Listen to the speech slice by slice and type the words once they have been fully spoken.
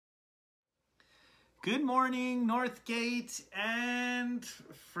Good morning, Northgate and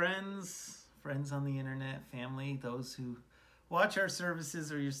friends on the internet, family, those who watch our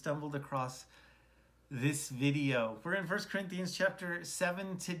services or you stumbled across this video. We're in 1 Corinthians chapter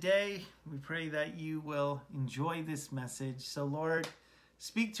 7 today. We pray that you will enjoy this message. So Lord,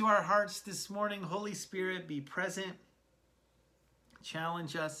 speak to our hearts this morning. Holy Spirit, be present.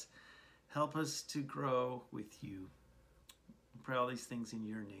 Challenge us. Help us to grow with you. We pray all these things in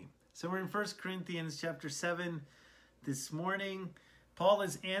your name. So we're in 1 Corinthians chapter 7 this morning. Paul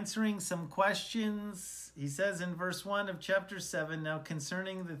is answering some questions. He says in verse 1 of chapter 7, now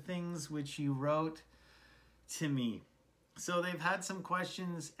concerning the things which you wrote to me. So they've had some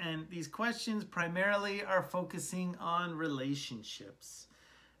questions, and these questions primarily are focusing on relationships.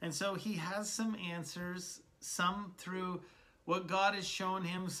 And so he has some answers, some through what God has shown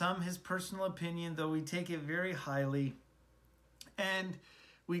him, some his personal opinion, though we take it very highly. And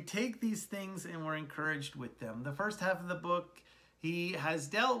we take these things and we're encouraged with them. The first half of the book, he has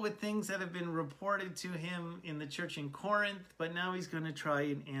dealt with things that have been reported to him in the church in Corinth, but now he's going to try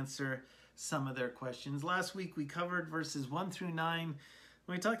and answer some of their questions. Last week we covered verses 1 through 9.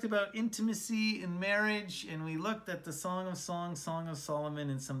 We talked about intimacy in marriage, and we looked at the Song of Songs, Song of Solomon,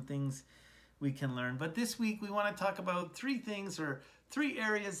 and some things we can learn. But this week we want to talk about three things, or three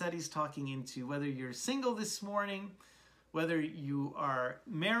areas that he's talking into. Whether you're single this morning, whether you are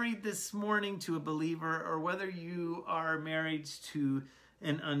married this morning to a believer, or whether you are married to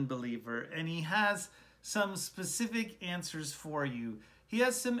an unbeliever. And he has some specific answers for you. He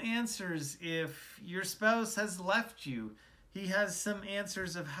has some answers if your spouse has left you. He has some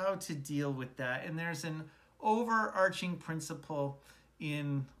answers of how to deal with that. And there's an overarching principle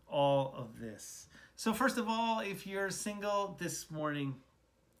in all of this. So first of all, if you're single this morning,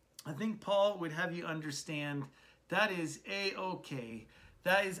 I think Paul would have you understand that is a-okay.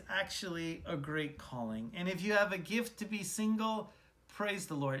 That is actually a great calling. And if you have a gift to be single, praise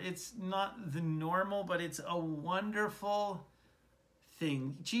the Lord. It's not the normal, but it's a wonderful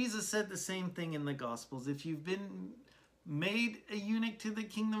thing. Jesus said the same thing in the Gospels. If you've been made a eunuch to the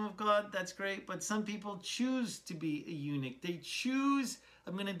kingdom of God, that's great. But some people choose to be a eunuch. They choose,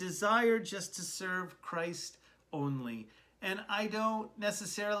 I'm going to desire just to serve Christ only. And I don't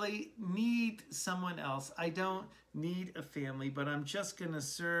necessarily need someone else. I don't need a family, but I'm just going to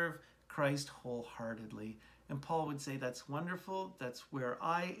serve Christ wholeheartedly. And Paul would say, that's wonderful. That's where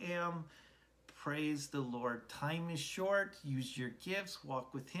I am. Praise the Lord. Time is short. Use your gifts.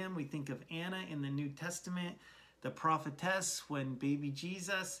 Walk with him. We think of Anna in the New Testament, the prophetess, when baby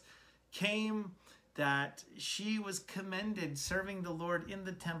Jesus came, that she was commended serving the Lord in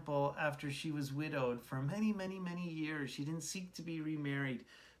the temple after she was widowed for many, many, many years. She didn't seek to be remarried,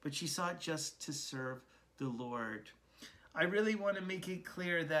 but she sought just to serve the Lord. I really want to make it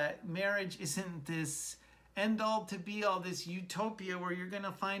clear that marriage isn't this end-all to be-all, this utopia where you're going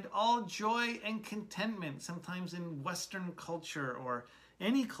to find all joy and contentment. Sometimes in Western culture or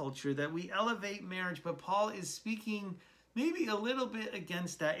any culture that we elevate marriage, but Paul is speaking maybe a little bit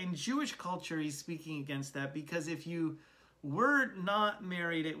against that. In Jewish culture, he's speaking against that, because if you were not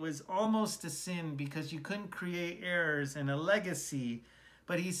married, it was almost a sin because you couldn't create heirs and a legacy.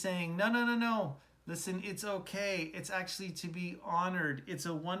 But he's saying, no. Listen, it's okay. It's actually to be honored. It's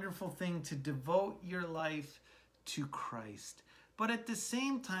a wonderful thing to devote your life to Christ. But at the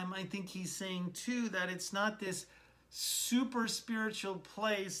same time, I think he's saying too that it's not this super spiritual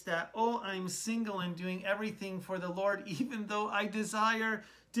place that, oh, I'm single and doing everything for the Lord, even though I desire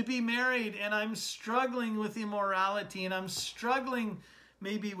to be married and I'm struggling with immorality and I'm struggling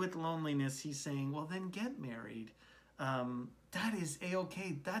maybe with loneliness. He's saying, well, then get married. That is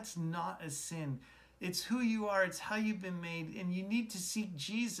a-okay. That's not a sin. It's who you are. It's how you've been made. And you need to seek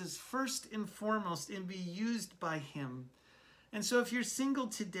Jesus first and foremost and be used by him. And so if you're single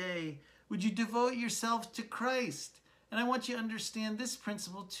today, would you devote yourself to Christ? And I want you to understand this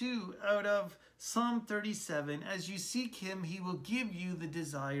principle too, out of Psalm 37. As you seek him, he will give you the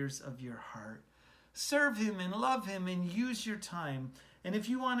desires of your heart. Serve him and love him and use your time. And if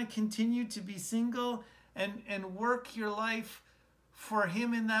you want to continue to be single and work your life for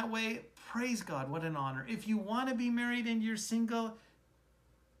him in that way, praise God, what an honor. If you want to be married and you're single,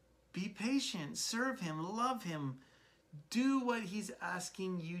 be patient, serve him, love him. Do what he's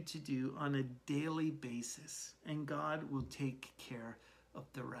asking you to do on a daily basis, and God will take care of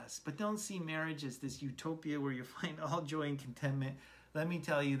the rest. But don't see marriage as this utopia where you find all joy and contentment. Let me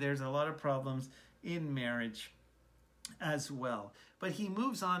tell you, there's a lot of problems in marriage as well. But he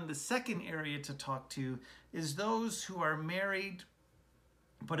moves on. The second area to talk to is those who are married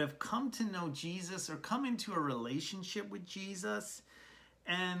but have come to know Jesus or come into a relationship with Jesus,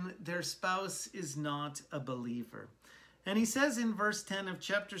 and their spouse is not a believer. And he says in verse 10 of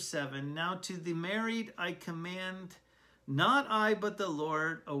chapter 7, "Now to the married I command, not I but the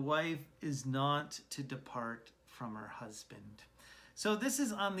Lord, a wife is not to depart from her husband." So this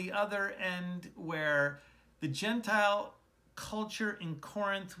is on the other end, where the Gentile culture in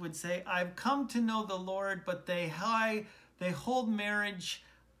Corinth would say, "I've come to know the Lord," but they hold marriage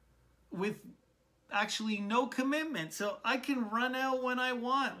with actually no commitment. So I can run out when I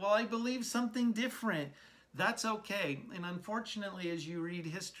want. Well, I believe something different. That's okay. And unfortunately, as you read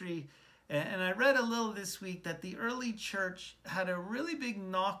history, and I read a little this week, that the early church had a really big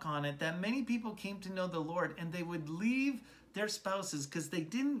knock on it, that many people came to know the Lord and they would leave their spouses because they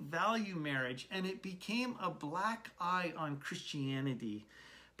didn't value marriage, and it became a black eye on Christianity.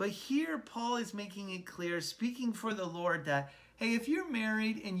 But here Paul is making it clear, speaking for the Lord, that hey, if you're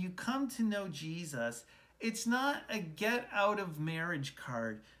married and you come to know Jesus, it's not a get out of marriage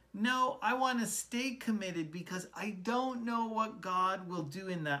card. No, I want to stay committed because I don't know what God will do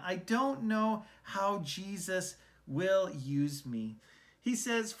in that. I don't know how Jesus will use me. He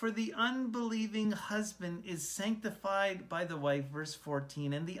says, "For the unbelieving husband is sanctified by the wife," verse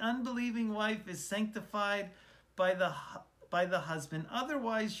 14, "and the unbelieving wife is sanctified by the husband.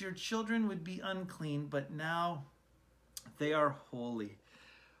 Otherwise your children would be unclean, but now they are holy."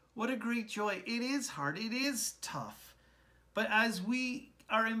 What a great joy. It is hard. It is tough. But as we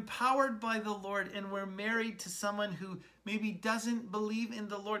are empowered by the Lord and we're married to someone who maybe doesn't believe in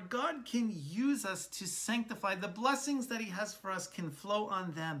the Lord, God can use us to sanctify. The blessings that he has for us can flow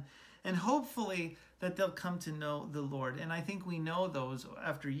on them, and hopefully that they'll come to know the Lord. And I think we know those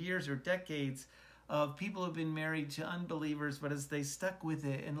after years or decades of people who've been married to unbelievers, but as they stuck with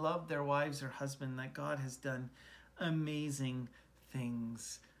it and loved their wives or husband, that God has done amazing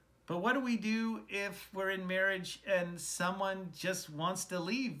things. But what do we do if we're in marriage and someone just wants to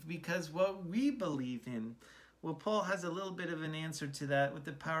leave because what we believe in? Well, Paul has a little bit of an answer to that with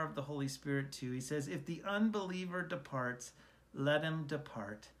the power of the Holy Spirit too. He says, "If the unbeliever departs, let him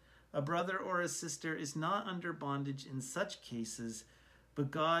depart. A brother or a sister is not under bondage in such cases,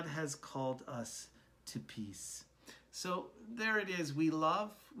 but God has called us to peace." So there it is. We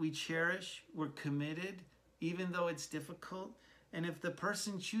love, we cherish, we're committed, even though it's difficult. And if the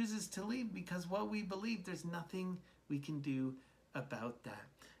person chooses to leave because what we believe, there's nothing we can do about that.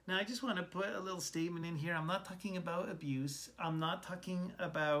 Now, I just want to put a little statement in here. I'm not talking about abuse. I'm not talking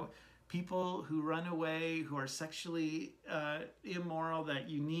about people who run away, who are sexually immoral, that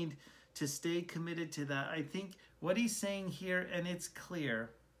you need to stay committed to that. I think what he's saying here, and it's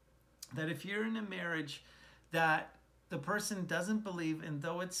clear, that if you're in a marriage that the person doesn't believe, and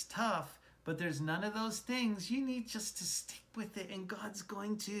though it's tough, but there's none of those things, you need just to stick with it, and God's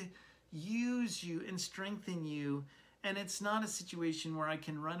going to use you and strengthen you. And it's not a situation where I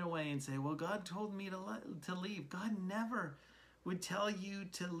can run away and say, well, God told me to leave. God never would tell you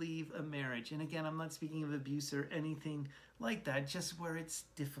to leave a marriage. And again, I'm not speaking of abuse or anything like that, just where it's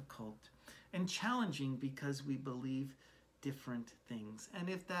difficult and challenging because we believe different things. And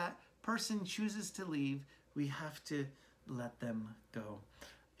if that person chooses to leave, we have to let them go.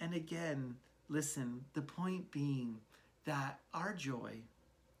 And again, listen, the point being that our joy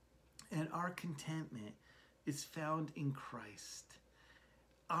and our contentment is found in Christ.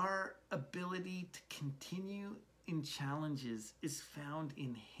 Our ability to continue in challenges is found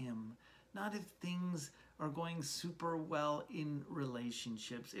in Him, not if things are going super well in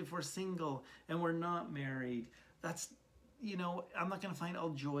relationships. If we're single and we're not married, that's, I'm not going to find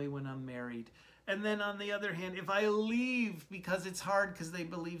all joy when I'm married. And then on the other hand, if I leave because it's hard because they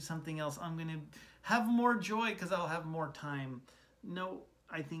believe something else, I'm going to have more joy because I'll have more time. No,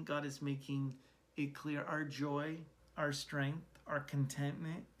 I think God is making it clear. Our joy, our strength, our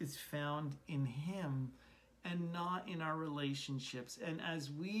contentment is found in Him and not in our relationships. And as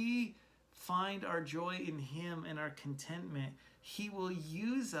we find our joy in Him and our contentment, He will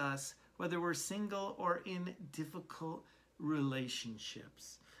use us, whether we're single or in difficult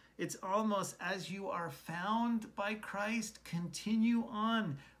relationships. It's almost as you are found by Christ, continue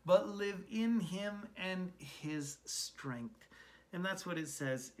on, but live in Him and His strength. And that's what it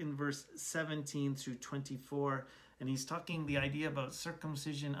says in verse 17 through 24. And he's talking the idea about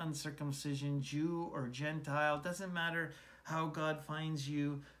circumcision, uncircumcision, Jew or Gentile. Doesn't matter how God finds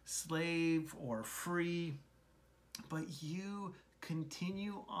you, slave or free, but you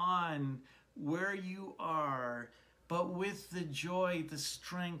continue on where you are, but with the joy, the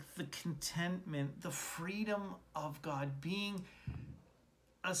strength, the contentment, the freedom of God, being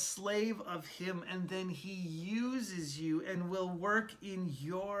a slave of Him, and then He uses you and will work in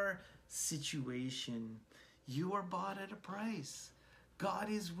your situation. You are bought at a price.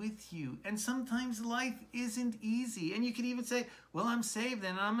 God is with you. And sometimes life isn't easy. And you could even say, well, I'm saved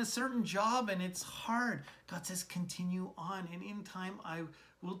and I'm a certain job and it's hard. God says, continue on. And in time, I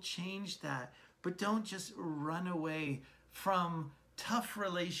will change that. But don't just run away from tough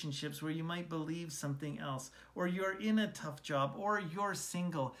relationships where you might believe something else, or you're in a tough job, or you're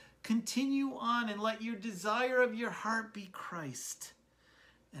single. Continue on and let your desire of your heart be Christ.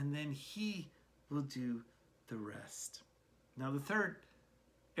 And then He will do the rest. Now, the third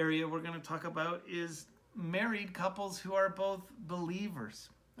area we're going to talk about is married couples who are both believers.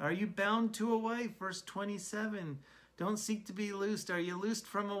 Are you bound to a wife? Verse 27. Don't seek to be loosed. Are you loosed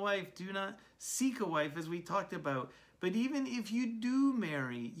from a wife? Do not seek a wife, as we talked about. But even if you do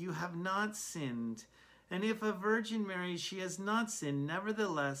marry, you have not sinned. And if a virgin marries, she has not sinned.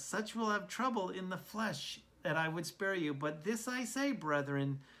 Nevertheless, such will have trouble in the flesh, that I would spare you. But this I say,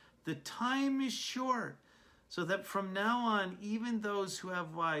 brethren, the time is short, so that from now on, even those who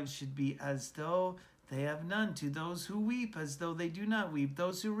have wives should be as though they have none. To those who weep, as though they do not weep.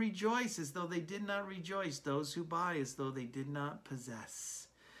 Those who rejoice, as though they did not rejoice. Those who buy, as though they did not possess.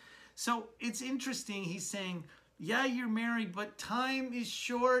 So it's interesting. He's saying, yeah, you're married, but time is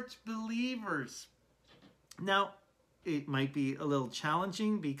short, believers. Now, it might be a little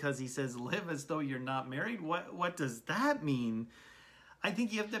challenging because he says, live as though you're not married. What does that mean? I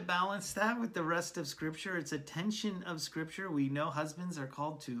think you have to balance that with the rest of Scripture. It's a tension of Scripture. We know husbands are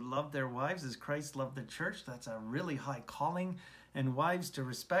called to love their wives as Christ loved the church. That's a really high calling. And wives to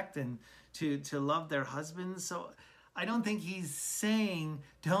respect and to love their husbands. So I don't think he's saying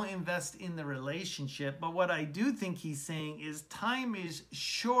don't invest in the relationship. But what I do think he's saying is time is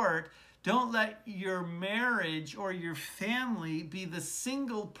short. Don't let your marriage or your family be the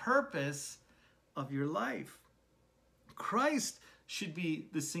single purpose of your life. Christ should be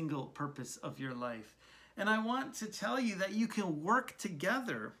the single purpose of your life. And I want to tell you that you can work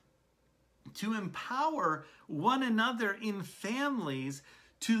together to empower one another in families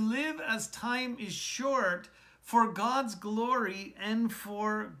to live as time is short for God's glory and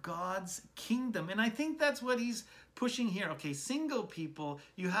for God's kingdom. And I think that's what he's pushing here. Okay, single people,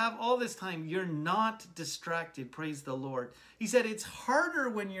 you have all this time. You're not distracted. Praise the Lord. He said it's harder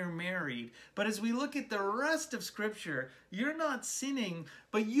when you're married. But as we look at the rest of Scripture, you're not sinning,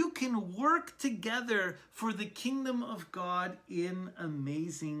 but you can work together for the kingdom of God in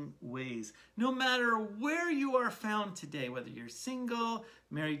amazing ways. No matter where you are found today, whether you're single,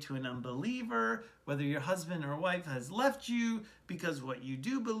 married to an unbeliever, whether your husband or wife has left you because what you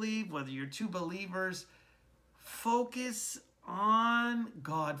do believe, whether you're two believers, focus on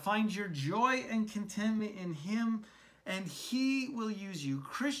God. Find your joy and contentment in Him, and He will use you.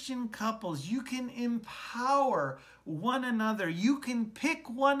 Christian couples, you can empower one another. You can pick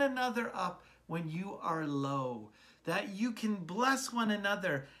one another up when you are low. That you can bless one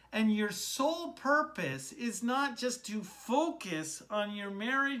another. And your sole purpose is not just to focus on your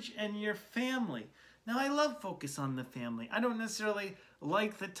marriage and your family. Now, I love focus on the family. I don't necessarily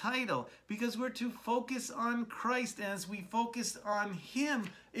like the title because we're to focus on Christ. And as we focus on Him,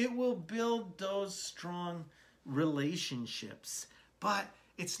 it will build those strong relationships. But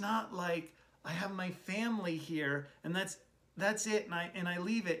it's not like I have my family here and that's it, and I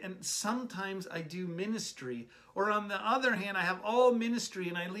leave it. And sometimes I do ministry. Or on the other hand, I have all ministry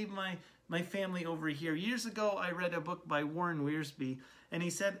and I leave my family over here. Years ago, I read a book by Warren Wiersbe, and he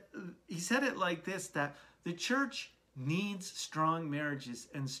said it like this, that the church needs strong marriages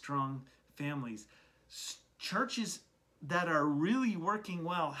and strong families. Churches that are really working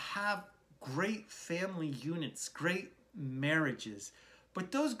well have great family units, great marriages.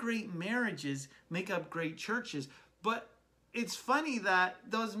 But those great marriages make up great churches. But it's funny that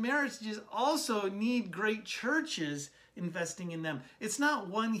those marriages also need great churches investing in them. It's not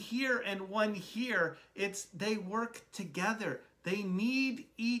one here and one here. It's they work together. They need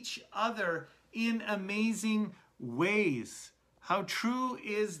each other in amazing ways. How true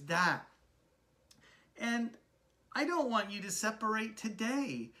is that? And I don't want you to separate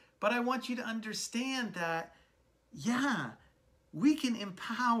today, but I want you to understand that, yeah, we can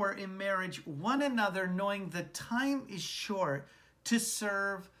empower in marriage one another knowing the time is short to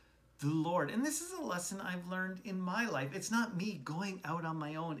serve the Lord. And this is a lesson I've learned in my life. It's not me going out on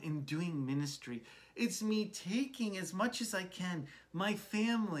my own and doing ministry. It's me taking as much as I can, my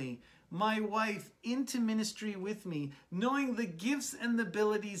family, my wife, into ministry with me, knowing the gifts and the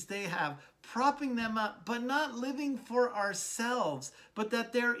abilities they have, propping them up, but not living for ourselves, but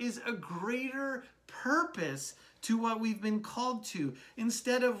that there is a greater purpose to what we've been called to.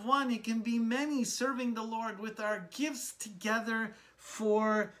 Instead of one, it can be many serving the Lord with our gifts together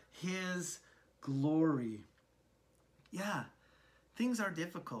for His glory. Yeah, things are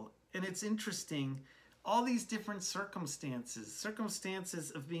difficult. And it's interesting, all these different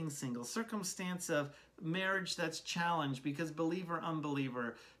circumstances of being single, circumstance of marriage that's challenged because believer,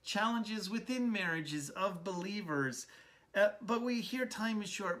 unbeliever, challenges within marriages of believers. But we hear time is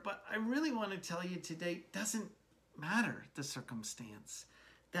short. But I really want to tell you today, doesn't matter the circumstance,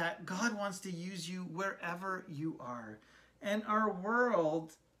 that God wants to use you wherever you are. And our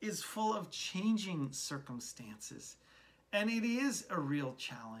world is full of changing circumstances. And it is a real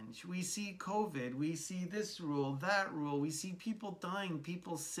challenge. We see COVID, we see this rule, that rule, we see people dying,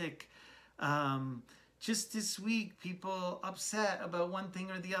 people sick. Just this week, people upset about one thing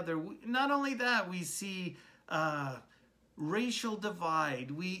or the other. Not only that, we see racial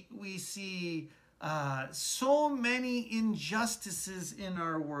divide. We see so many injustices in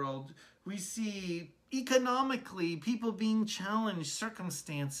our world. We see economically people being challenged,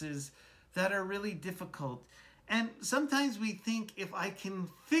 circumstances that are really difficult. And sometimes we think, if I can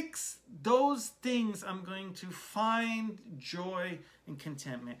fix those things, I'm going to find joy and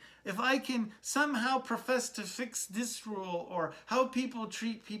contentment. If I can somehow profess to fix this rule or how people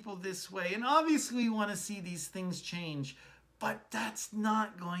treat people this way. And obviously we want to see these things change, but that's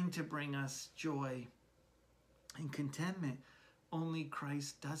not going to bring us joy and contentment. Only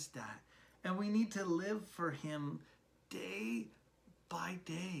Christ does that. And we need to live for him day by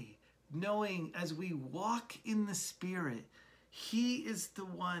day, knowing as we walk in the Spirit, he is the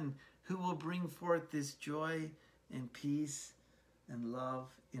one who will bring forth this joy and peace and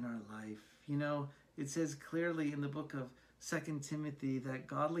love in our life. You know, it says clearly in the book of 2 Timothy that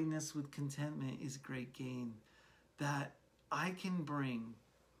godliness with contentment is great gain, that I can bring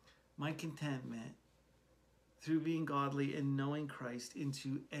my contentment through being godly and knowing Christ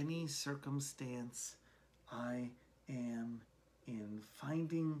into any circumstance I am in,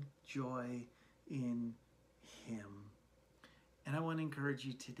 finding joy in him. And I want to encourage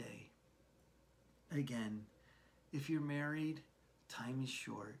you today, again, if you're married, time is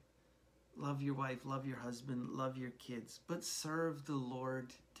short. Love your wife, love your husband, love your kids, but serve the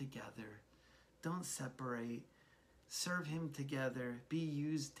Lord together. Don't separate. Serve him together. Be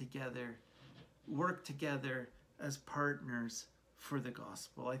used together. Work together as partners for the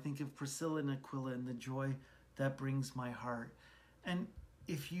gospel. I think of Priscilla and Aquila and the joy that brings my heart. And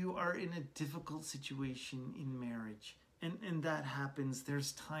if you are in a difficult situation in marriage, and that happens,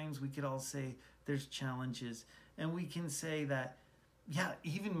 there's times we could all say there's challenges, and we can say that, yeah,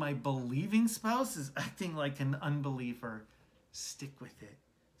 even my believing spouse is acting like an unbeliever. Stick with it.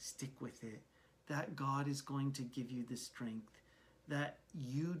 Stick with it. That God is going to give you the strength, that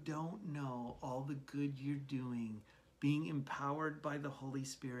you don't know all the good you're doing, being empowered by the Holy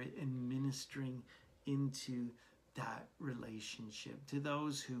Spirit and ministering into that relationship. To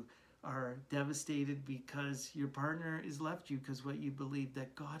those who are devastated because your partner has left you because what you believe,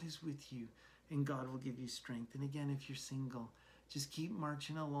 that God is with you and God will give you strength. And again, if you're single, just keep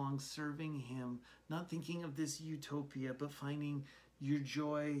marching along, serving him, not thinking of this utopia, but finding your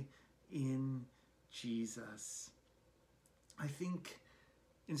joy in Jesus. I think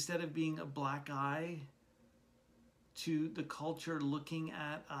instead of being a black eye to the culture looking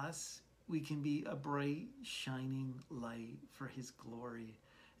at us, we can be a bright, shining light for his glory.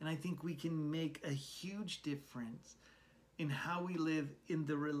 And I think we can make a huge difference in how we live in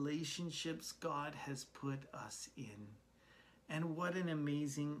the relationships God has put us in. And what an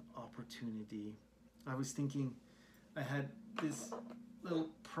amazing opportunity. I was thinking, I had this little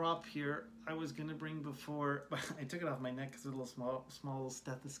prop here I was going to bring before, but I took it off my neck because it's a little small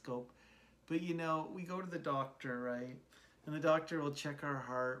stethoscope. But you know, we go to the doctor, right? And the doctor will check our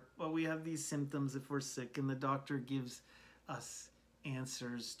heart. Well, we have these symptoms if we're sick, and the doctor gives us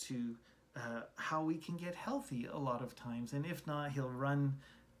answers to how we can get healthy a lot of times. And if not, he'll run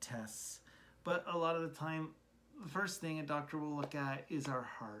tests. But a lot of the time, the first thing a doctor will look at is our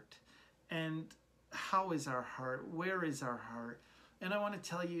heart. And how is our heart? Where is our heart? And I want to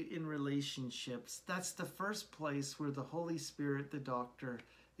tell you, in relationships, that's the first place where the Holy Spirit, the doctor,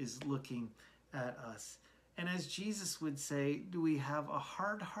 is looking at us. And as Jesus would say, do we have a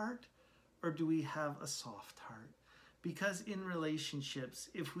hard heart or do we have a soft heart? Because in relationships,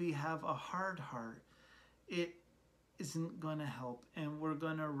 if we have a hard heart, it isn't going to help, and we're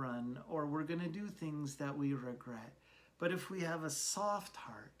going to run, or we're going to do things that we regret. But if we have a soft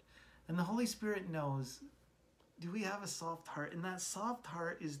heart, and the Holy Spirit knows, do we have a soft heart? And that soft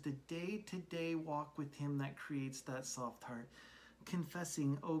heart is the day-to-day walk with him that creates that soft heart.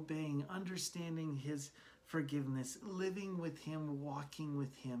 Confessing, obeying, understanding his forgiveness, living with him, walking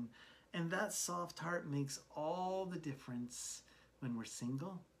with him. And that soft heart makes all the difference when we're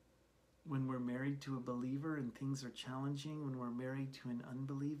single, when we're married to a believer and things are challenging, when we're married to an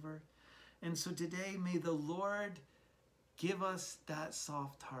unbeliever. And so today, may the Lord give us that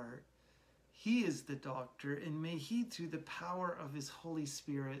soft heart. He is the doctor, and may He, through the power of His Holy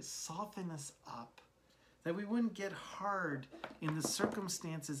Spirit, soften us up, that we wouldn't get hard in the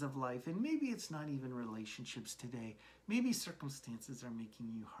circumstances of life. And maybe it's not even relationships today. Maybe circumstances are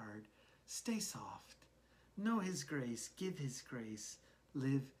making you hard. Stay soft. Know His grace. Give His grace.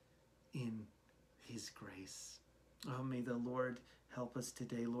 Live in His grace. Oh, may the Lord help us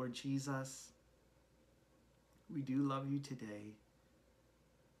today. Lord Jesus, we do love You today.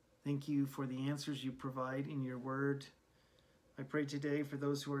 Thank You for the answers You provide in Your word. I pray today for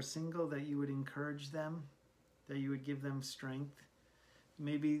those who are single that You would encourage them, that You would give them strength.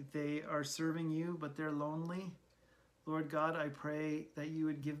 Maybe they are serving You, but they're lonely. Lord God, I pray that You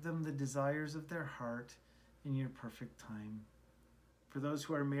would give them the desires of their heart in Your perfect time. For those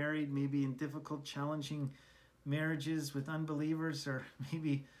who are married, maybe in difficult, challenging marriages with unbelievers, or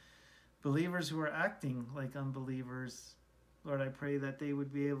maybe believers who are acting like unbelievers, Lord, I pray that they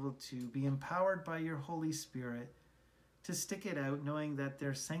would be able to be empowered by Your Holy Spirit to stick it out, knowing that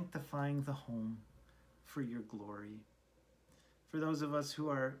they're sanctifying the home for Your glory. For those of us who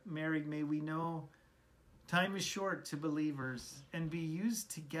are married, may we know time is short to believers and be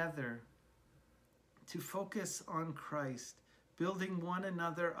used together to focus on Christ, building one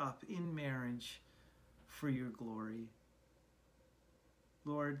another up in marriage for Your glory.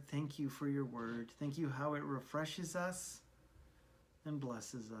 Lord, thank You for Your word. Thank You how it refreshes us and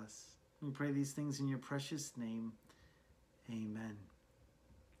blesses us. We pray these things in Your precious name. Amen.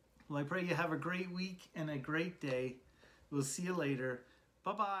 Well, I pray you have a great week and a great day. We'll see you later.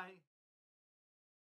 Bye-bye.